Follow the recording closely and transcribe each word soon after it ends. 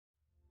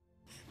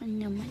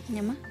Nyama,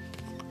 nyama.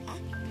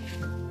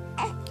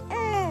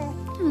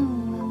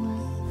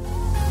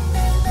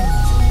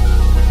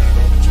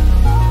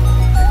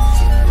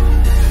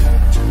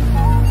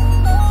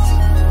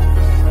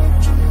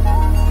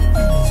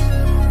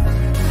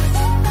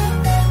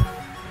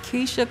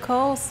 Keyshia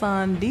Cole's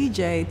son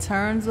DJ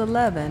turns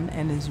 11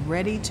 and is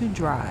ready to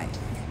drive.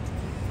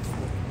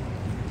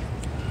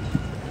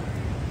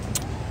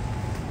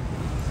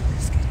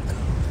 It's getting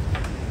cold.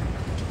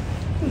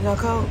 You know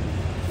cold?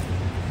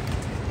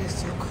 It's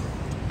so cold.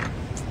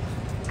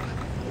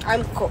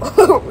 I'm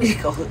cold. We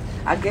cold.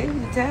 I gave you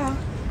the towel.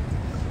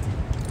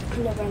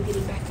 Never I'm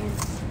getting back in.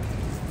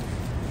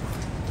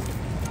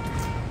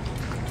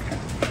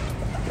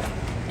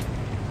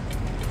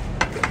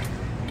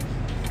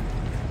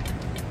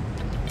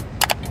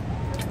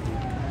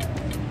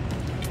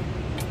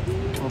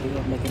 Over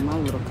here making my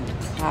little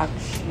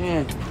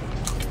concoction.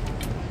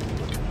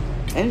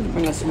 I need to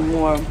bring us some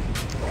more.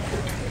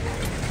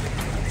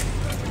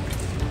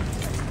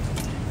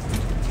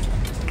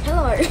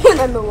 Hello, everyone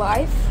on the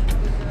live.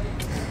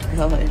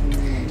 Hello, everyone.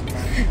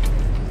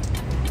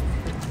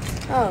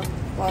 Oh,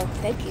 well,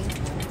 thank you.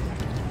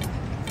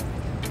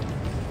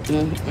 I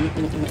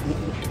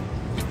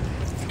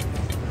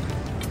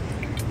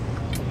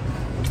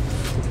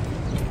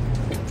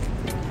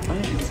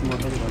need to eat some more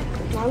anyway.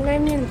 Long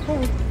time in the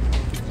phone.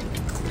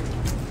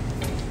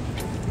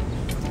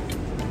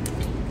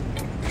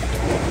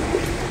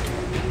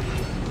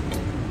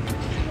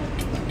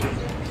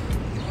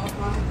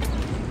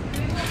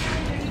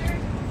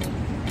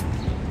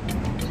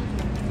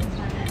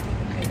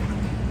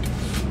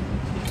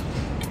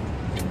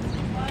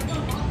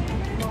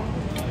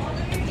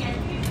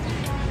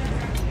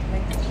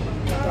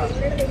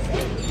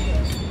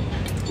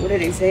 What are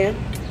they saying?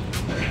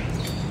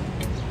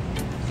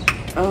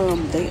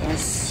 They are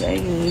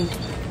saying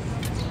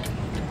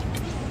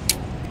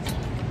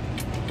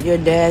your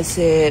dad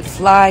said,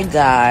 "Fly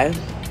guy,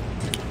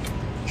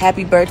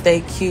 happy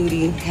birthday,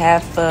 cutie.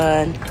 Have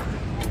fun.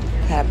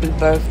 Happy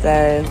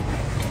birthday.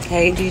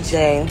 Hey,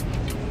 DJ."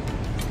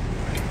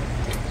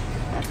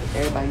 That's what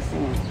everybody's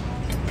saying.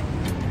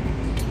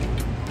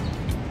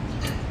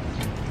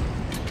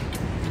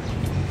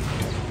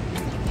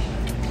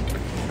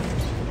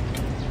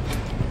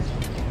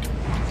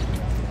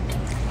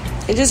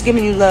 They're just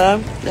giving you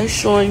love. They're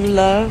showing you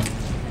love.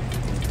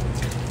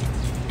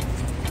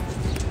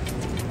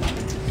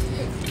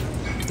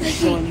 They're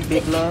showing you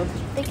big love.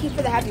 Thank you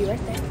for the happy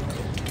birthday.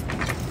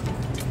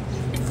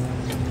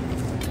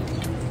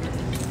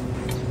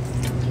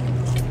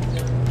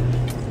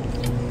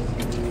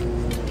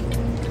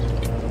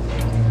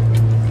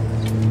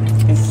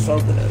 It's so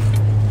good.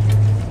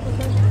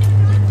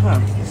 Huh?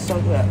 It's so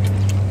good.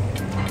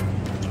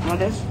 Want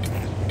this?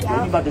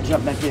 Yeah. You about to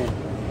jump back in.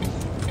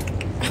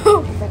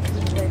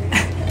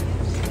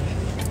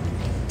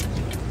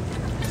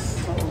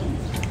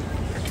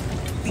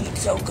 Feet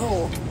so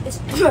cold. It's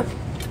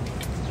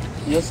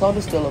Your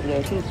soda's still over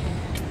there too.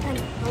 I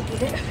know, I'll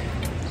get it.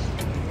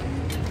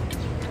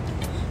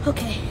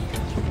 Okay.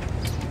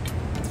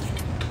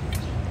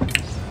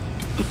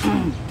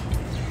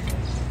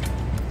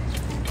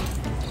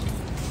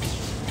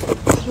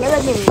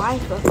 Never been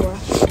live before.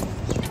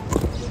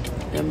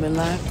 Never been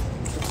live?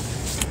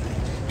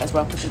 That's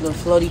why I put your little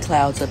floaty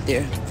clouds up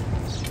there.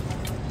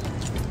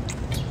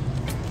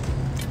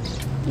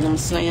 You know what I'm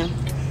saying?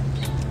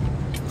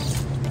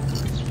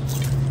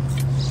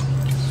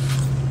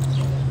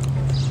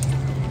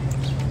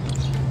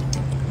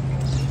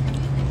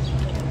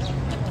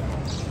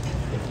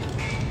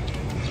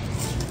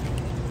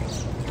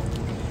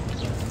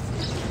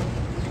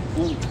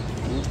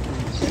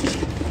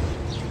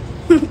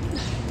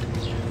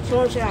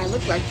 Someone said I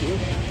look like you.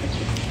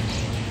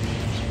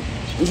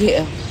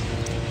 Yeah.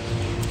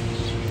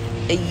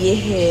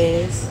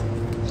 Yes.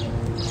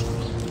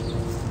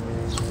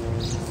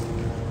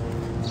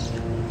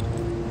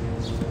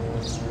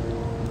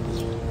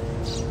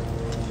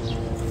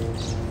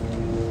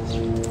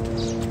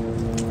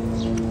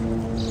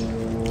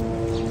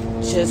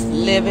 Just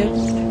living,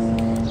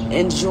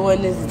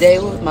 enjoying this day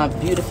with my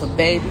beautiful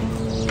baby,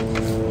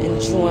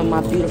 enjoying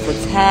my beautiful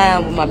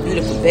time with my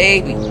beautiful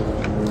baby.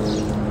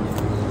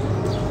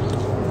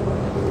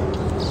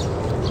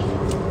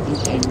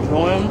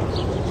 Enjoying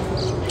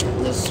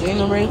the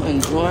scenery,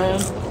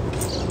 enjoying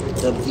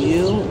the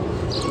view,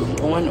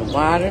 enjoying the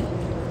water,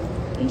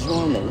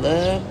 enjoying the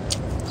love.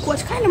 Well,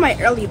 it's kind of my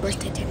early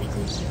birthday,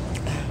 technically.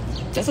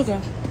 That's okay.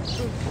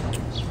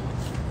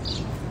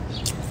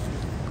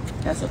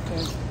 That's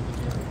okay.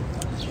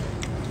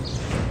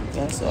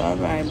 That's all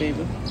right,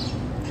 baby.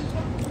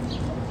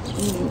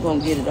 We're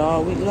gonna get it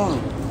all week long.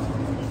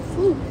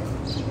 Ooh.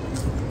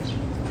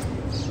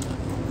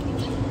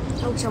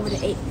 I wish I would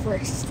have ate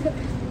first.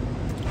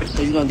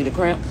 So you gonna get a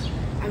cramp?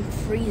 I'm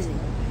freezing.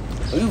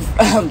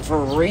 I'm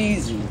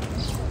freezing.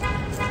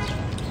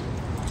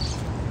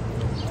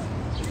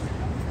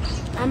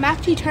 I'm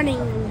actually turning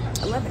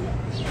 11.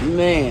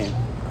 Man.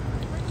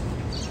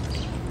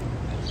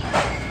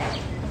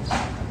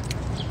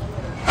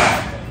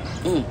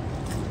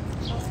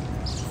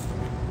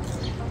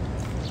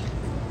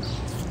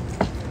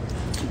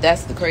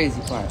 That's the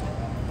crazy part.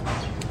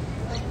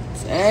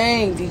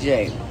 Dang,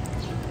 DJ.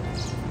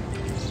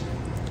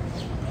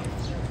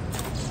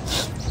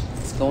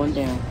 It's going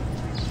down.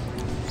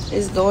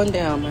 It's going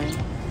down, man.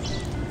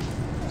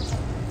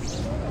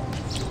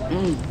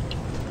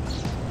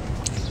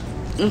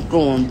 It's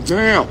going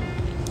down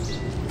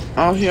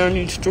out here in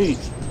these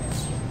streets.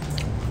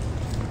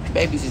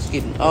 Baby's just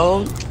getting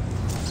old.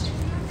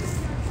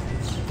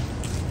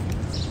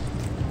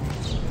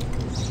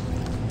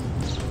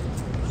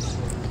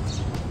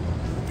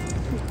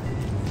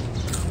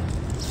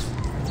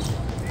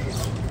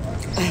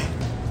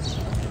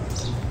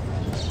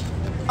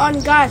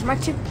 Guys, my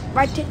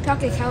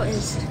TikTok account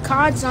is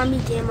COD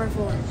Zombie Gamer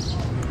 4.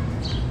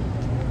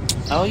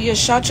 Oh yeah,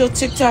 shout your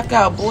TikTok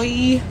out, boy.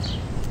 You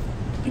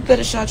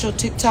better shout your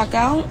TikTok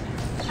out.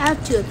 I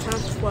have 2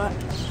 accounts. What?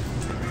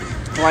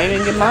 Why you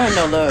didn't get mine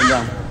no love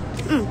though?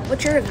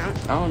 What's your account?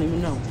 I don't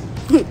even know.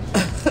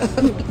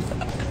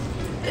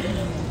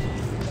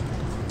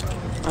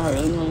 I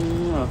really don't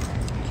even know.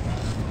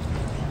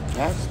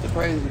 That's the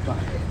crazy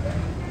part.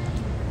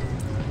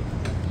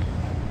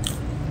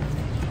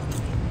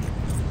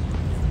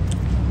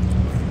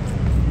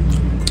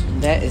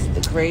 That is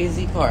the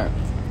crazy part.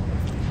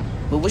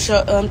 But what's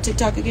your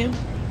TikTok again?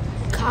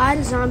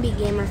 COD Zombie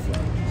Gamer 4.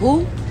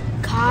 Who?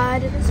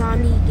 COD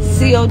Zombie Gamer.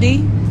 COD?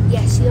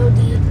 Yeah,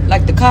 COD.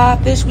 Like the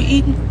cod fish we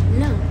eating?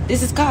 No.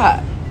 This is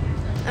cod.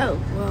 Oh,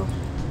 well,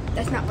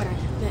 that's not what I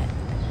meant.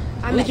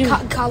 I What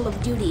meant Call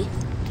of Duty.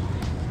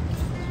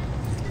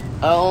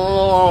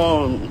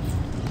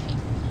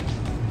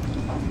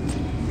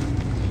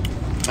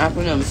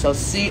 Acronym. So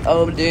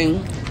COD.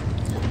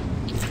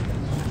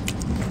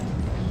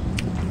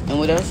 And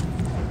what else?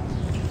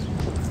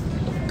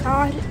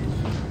 COD,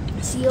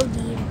 COD,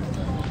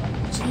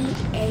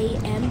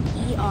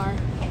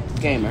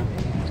 GAMER. Gamer.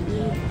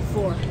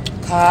 4.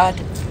 COD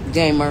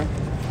Gamer.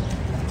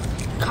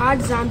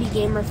 COD Zombie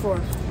Gamer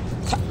 4.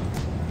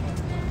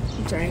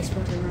 I'm sorry, I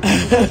spelled it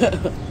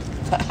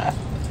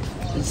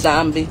wrong.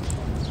 Zombie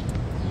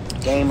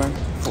Gamer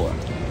 4.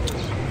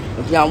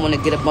 If y'all want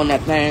to get up on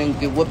that thing and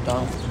get whooped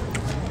on,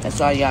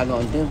 that's all y'all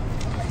gonna do.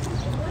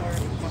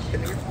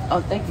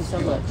 Oh, thank you so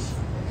much.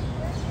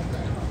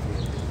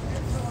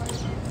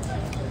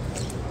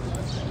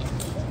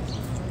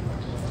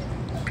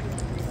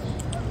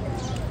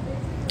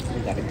 We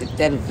gotta get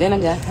that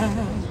vinegar.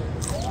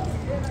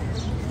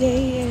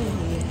 Yeah.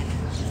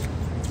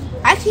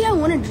 Actually, I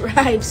want to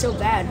drive so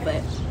bad,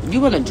 but You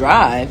wanna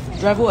drive?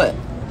 Drive what?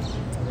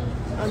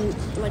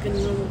 like a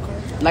normal car.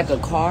 Like a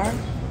car?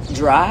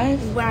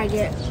 Drive? When I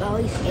get at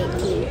least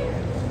 18.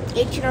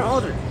 18 or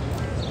older.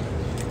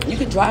 You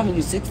can drive when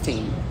you're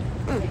 16. You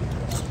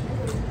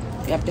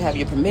have to have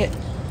your permit.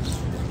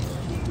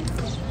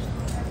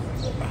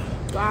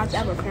 Do I have to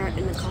have a parent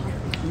in the car?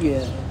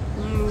 Yeah.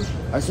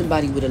 Or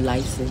somebody with a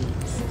license.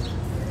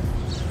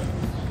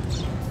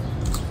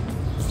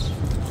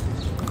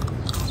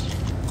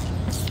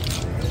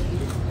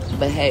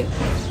 But hey,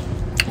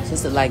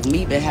 sister like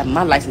me been having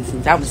my license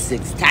since I was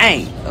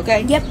 16,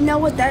 okay? Yep, know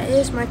what that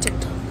is? My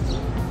TikTok.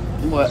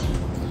 What?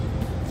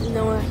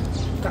 Noah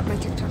got my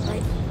TikTok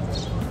right.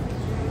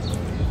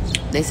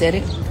 They said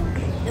it?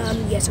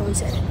 Yeah, someone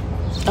said it.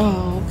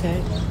 Oh,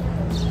 okay.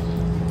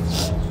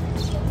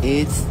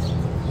 It's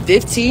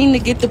 15 to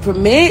get the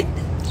permit?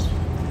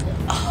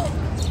 Oh.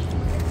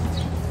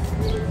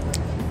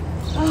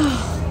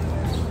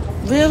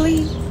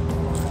 Really?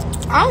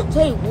 I don't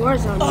play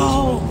Warzone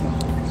Oh.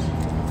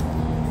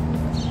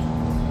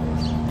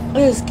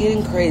 It's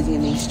getting crazy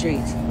in these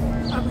streets.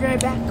 usually. I'll be right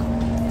back.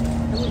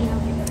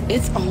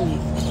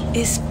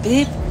 It's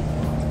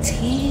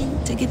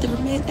 15 to get the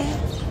permit now?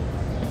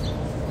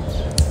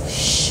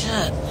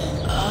 Shut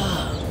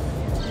up.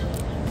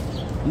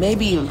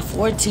 Maybe even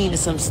 14 to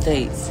some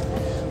states.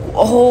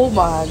 Oh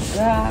my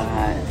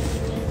God.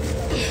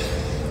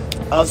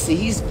 Oh, see,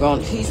 he's grown.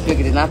 He's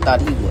bigger than I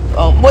thought he would.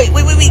 Oh, wait. You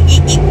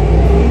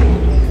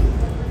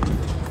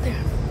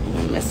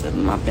mess up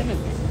my belly.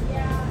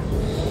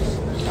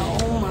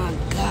 Oh my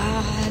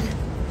God.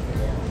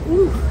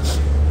 Ooh.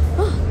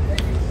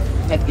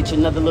 Had to get you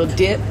another little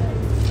dip.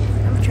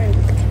 I'm trying to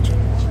get the ketchup.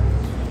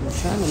 I'm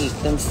trying to make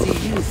them see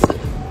you.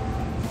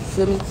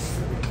 Feel me?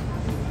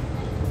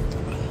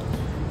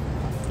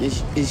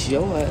 It's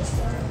yours.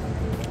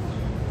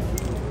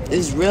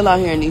 It's real out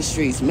here in these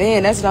streets.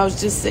 Man, that's what I was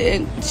just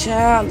saying.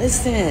 Child,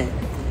 listen.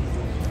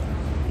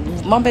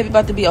 My baby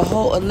about to be a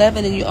whole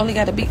 11 and you only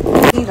got to be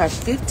 14 or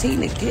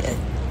 15 to get a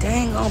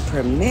dang on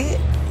permit?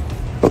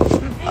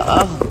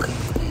 Oh, God.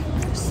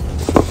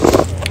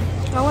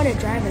 I want to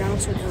drive and I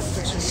also don't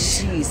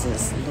personally.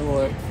 Jesus,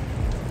 Lord.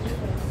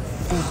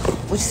 Oh,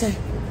 what'd you say?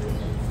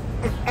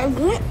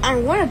 I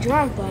want to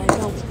drive, but I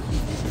don't.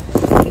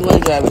 You want to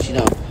drive, but you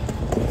don't.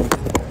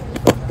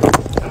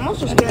 I'm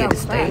also Gotta scared get of it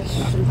straight.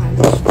 flash sometimes.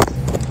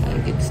 Gotta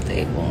get the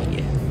stable on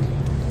you.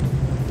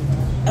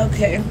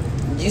 Okay.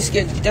 You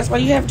scared? That's why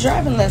you have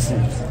driving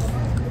lessons.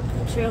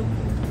 True.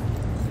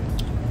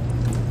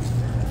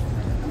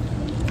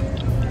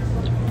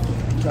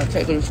 So I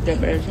take it a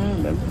step at a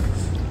time, baby.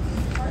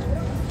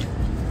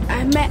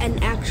 I met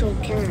an actual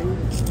Karen,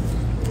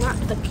 not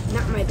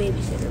my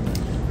babysitter, but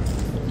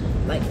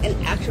like an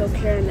actual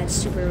Karen that's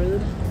super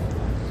rude.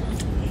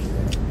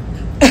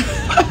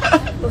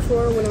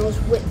 Before, when I was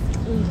with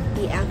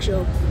the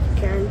actual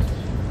Karen,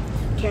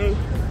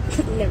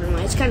 never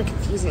mind. It's kind of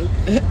confusing,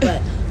 but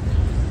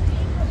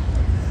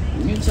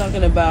You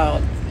talking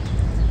about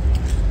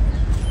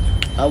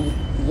a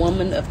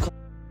woman of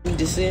Caucasian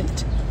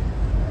descent?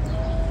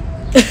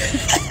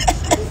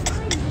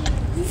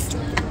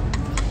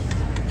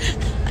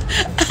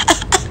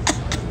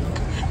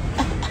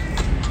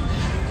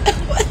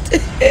 What the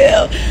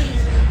hell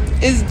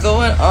is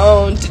going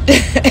on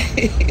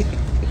today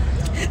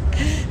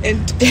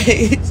in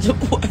today's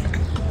world?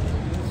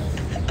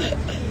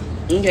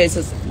 Okay,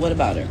 so what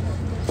about her?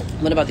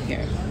 What about the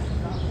Karen?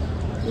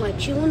 like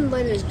she wouldn't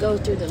let us go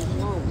through the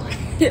Walmart.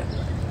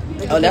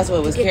 Oh, that's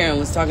what was Karen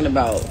was talking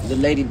about. The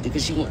lady,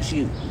 because you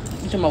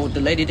talking about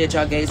the lady that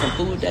y'all gave some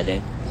food that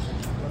day,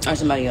 or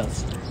somebody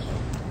else?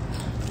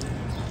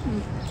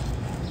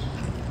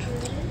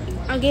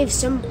 I gave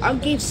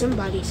somebody some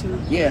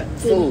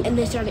food. and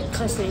they started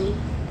cussing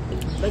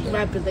like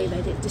rapidly.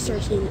 Like they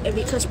started saying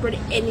every cuss word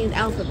in the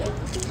alphabet.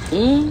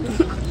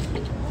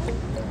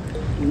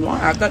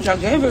 Why? I thought y'all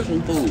gave her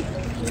some food.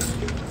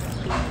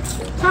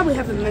 Probably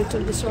have a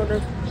mental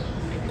disorder.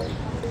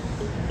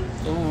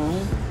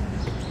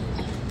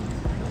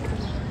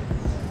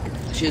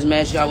 She was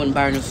mad y'all wouldn't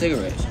buy her no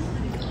cigarettes.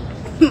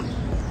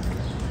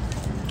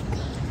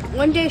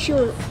 One day she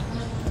was.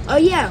 Oh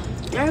yeah,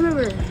 I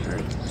remember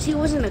her. She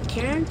wasn't a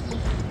Karen.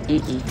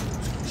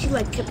 She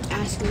like kept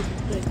asking,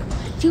 like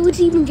she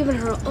was even giving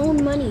her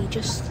own money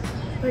just for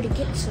her to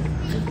get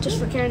just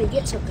for Karen to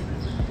get something.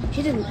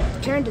 She didn't.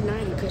 Karen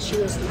denied it because she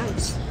was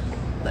nice,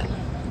 but.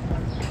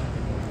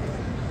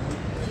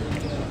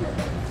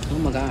 Oh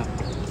my God.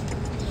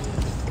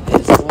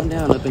 It's going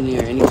down up in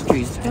here in these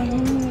streets.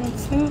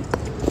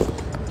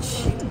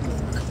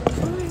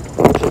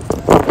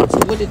 So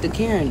what did the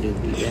Karen do,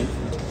 DJ?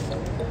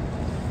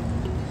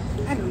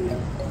 I don't know.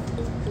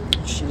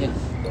 She didn't.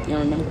 You don't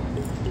remember?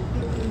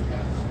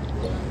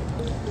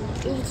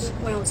 It was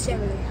when I was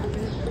 7 it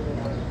happened.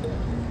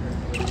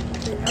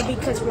 Or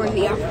because we're in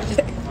the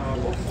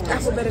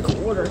alphabetical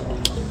order.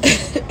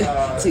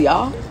 To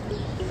y'all?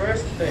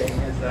 First thing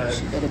is that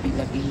she better be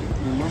lucky.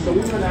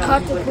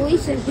 Caught the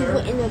police and he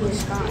went into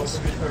disguise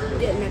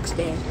the next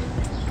day.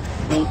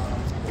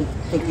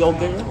 Took your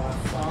get her?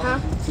 Huh?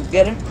 To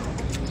get her?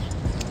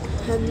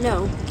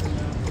 No.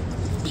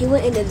 He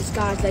went into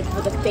disguise like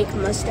with a fake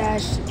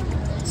mustache,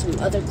 some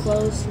other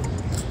clothes.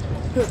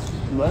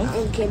 What?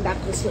 And came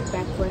back to sit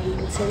back where he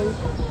was sitting.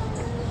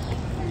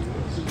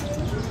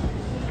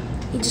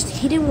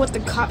 He didn't want the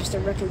cops to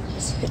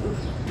recognize him.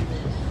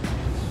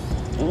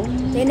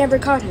 They never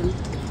caught him.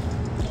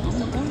 Oh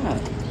my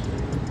God.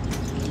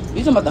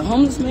 You talking about the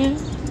homeless man?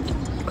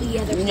 Oh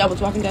yeah. When y'all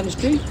was walking down the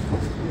street?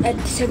 At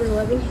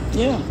 7-Eleven?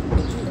 Yeah.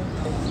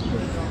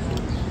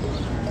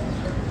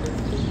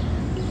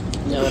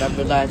 You know what I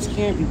realized?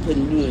 Karen be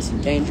putting you in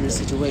some dangerous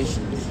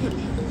situations.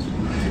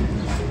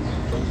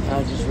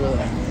 I just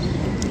realized.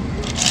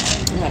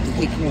 You have to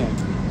pick Karen.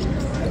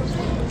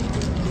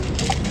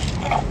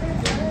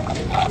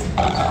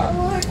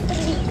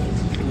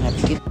 You have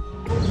to get.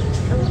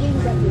 I'm getting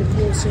back in the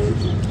pool soon.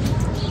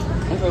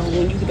 Okay,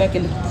 when you get back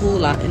in the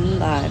pool out in the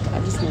live, I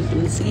just want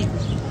them to see.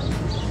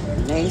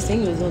 They ain't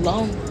seen you so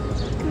long.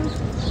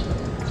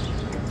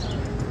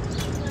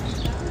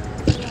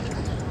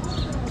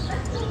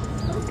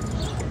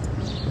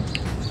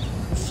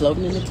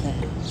 Floating in the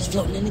clouds,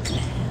 floating in the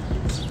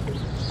clouds,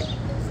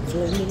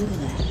 floating in the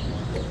clouds.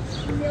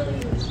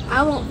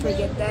 I won't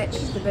forget that.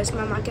 She's the best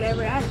mom I could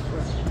ever ask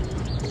for.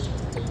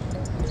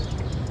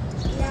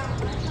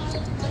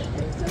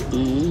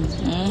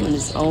 And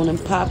it's on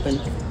and popping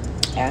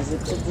as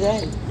of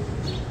today.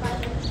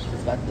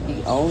 It's about to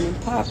be on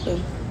and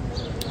popping.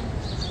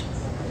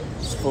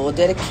 It's full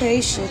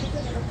dedication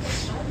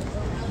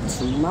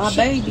to my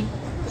baby.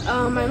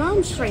 My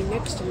mom's right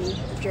next to me,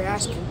 if you're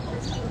asking.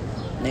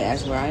 They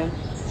ask where I am?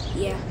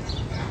 Yeah.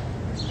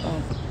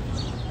 Oh.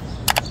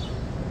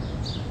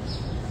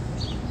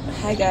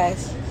 Hi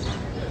guys.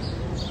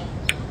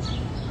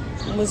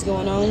 What's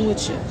going on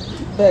with you,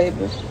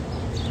 baby?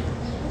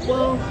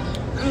 Well,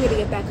 I'm gonna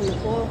get back in the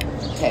pool.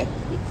 Okay.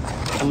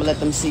 I'm gonna let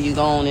them see you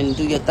go on and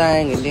do your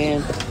thing, and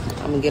then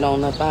I'm gonna get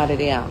on up out of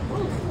there.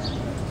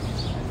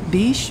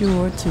 Be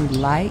sure to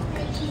like,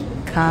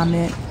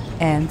 comment,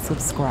 and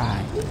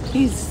subscribe.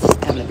 He's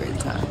having a great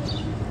time.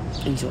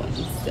 Enjoying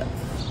himself.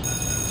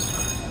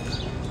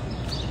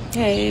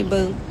 Hey,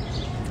 boo.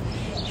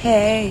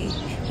 Hey.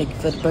 Thank you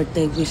for the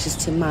birthday wishes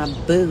to my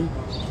boo.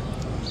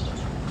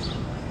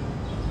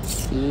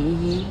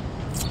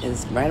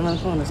 It's right around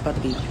the corner. It's about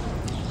to be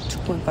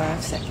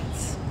 2.5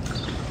 seconds.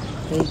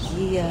 But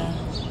yeah.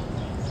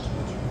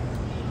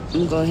 I'm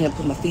gonna go ahead and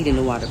put my feet in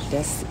the water.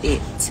 That's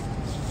it.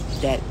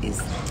 That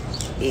is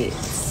it.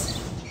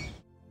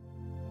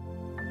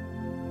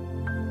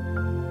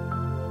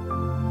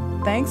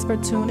 Thanks for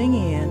tuning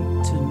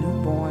in to